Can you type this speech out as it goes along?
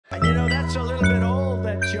It's a little bit old,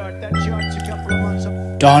 that chart. That chart's a couple of months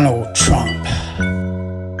old. Donald Trump.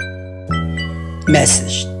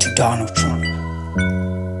 Message to Donald Trump.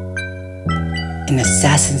 An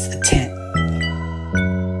assassin's attempt.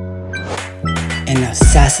 An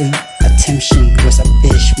assassin attemption was a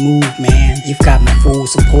bitch move, man. You've got my full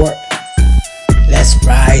support. Let's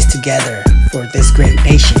rise together for this great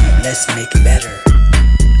nation. Let's make it better.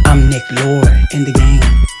 I'm Nick Lord in the game.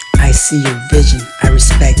 I see your vision. I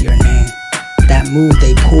respect your name. That move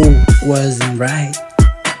they pulled wasn't right,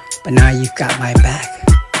 but now you've got my back.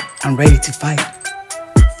 I'm ready to fight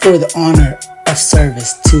for the honor of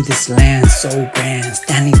service to this land so grand.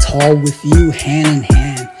 Standing tall with you hand in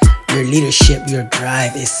hand. Your leadership, your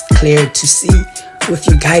drive is clear to see. With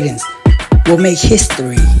your guidance, we'll make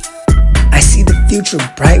history. I see the future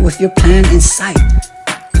bright with your plan in sight.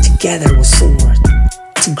 Together we'll soar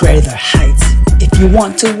to greater heights. If you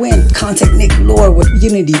want to win, contact Nick Lord. With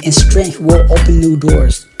unity and strength, we'll open new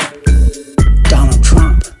doors. Donald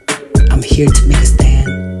Trump, I'm here to make a stand.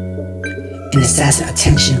 An assassin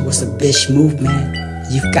attention was a bitch move, man.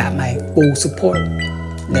 You've got my full support.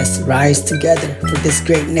 Let's rise together for this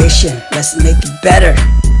great nation. Let's make it better.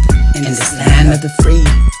 In this land of the free,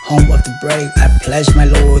 home of the brave, I pledge my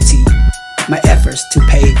loyalty, my efforts to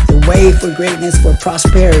pave the way for greatness, for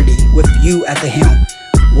prosperity. With you at the helm,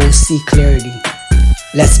 we'll see clarity.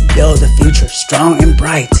 Let's build a future strong and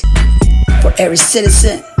bright. For every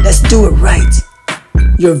citizen, let's do it right.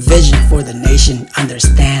 Your vision for the nation,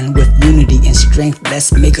 understand. With unity and strength,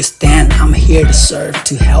 let's make a stand. I'm here to serve,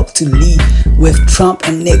 to help, to lead. With Trump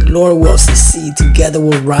and Nick Lord, we'll succeed. Together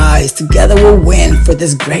we'll rise, together we'll win for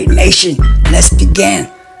this great nation. Let's begin.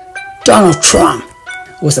 Donald Trump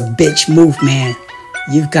was a bitch move, man.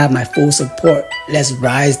 You've got my full support. Let's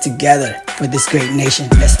rise together for this great nation.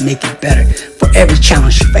 Let's make it better. For every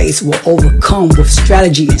challenge faced, we'll overcome. With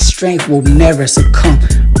strategy and strength, we'll never succumb.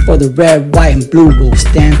 For the red, white, and blue, we'll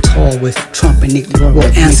stand tall. With Trump and Nick Lord,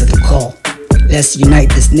 we'll answer the call. Let's unite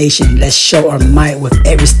this nation. Let's show our might. With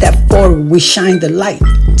every step forward, we shine the light.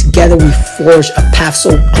 Together we forge a path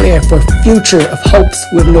so clear for a future of hopes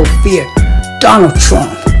with no fear. Donald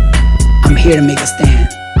Trump, I'm here to make a stand.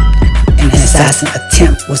 An assassin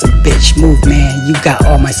attempt was a bitch move, man. You got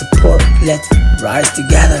all my support. Let's rise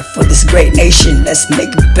together for this great nation. Let's make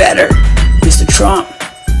it better. Mr. Trump,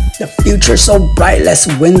 the future's so bright. Let's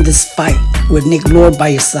win this fight. With Nick Lord by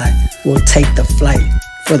your side, we'll take the flight.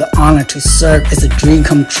 For the honor to serve is a dream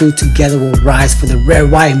come true. Together we'll rise for the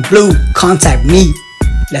red, white, and blue. Contact me.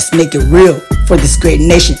 Let's make it real for this great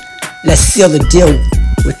nation. Let's seal the deal.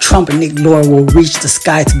 With Trump and Nick Lord, we'll reach the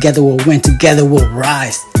sky. Together we'll win. Together we'll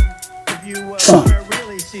rise. Trump,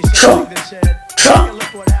 Trump, Trump,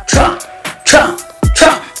 Trump, Trump,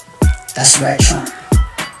 Trump. That's right, Trump.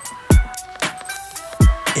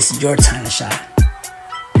 It's your time to shine.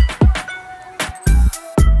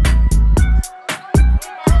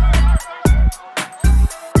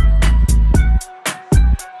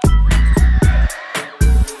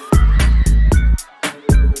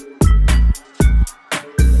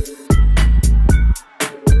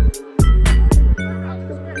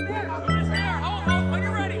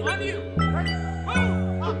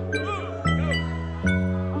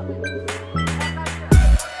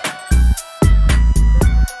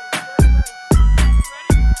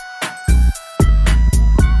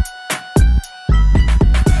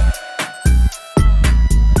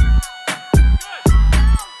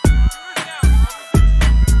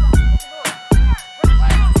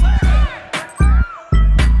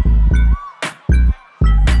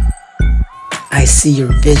 I see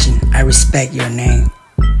your vision, I respect your name.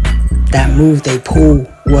 That move they pulled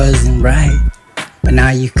wasn't right, but now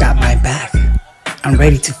you've got my back. I'm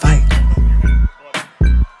ready to fight.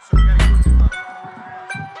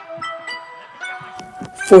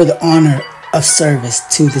 For the honor of service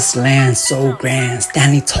to this land so grand.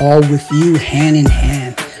 Standing tall with you hand in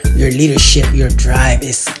hand. Your leadership, your drive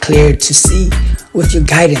is clear to see. With your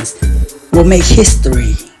guidance, we'll make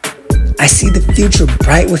history. I see the future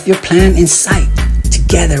bright with your plan in sight.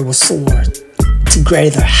 Together we'll soar to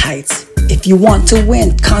greater heights. If you want to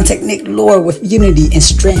win, contact Nick Lord. With unity and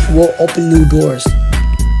strength, we'll open new doors.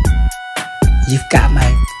 You've got my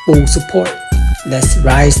full support. Let's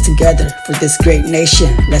rise together for this great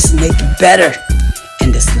nation. Let's make it better.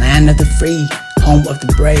 In this land of the free, home of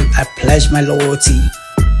the brave, I pledge my loyalty,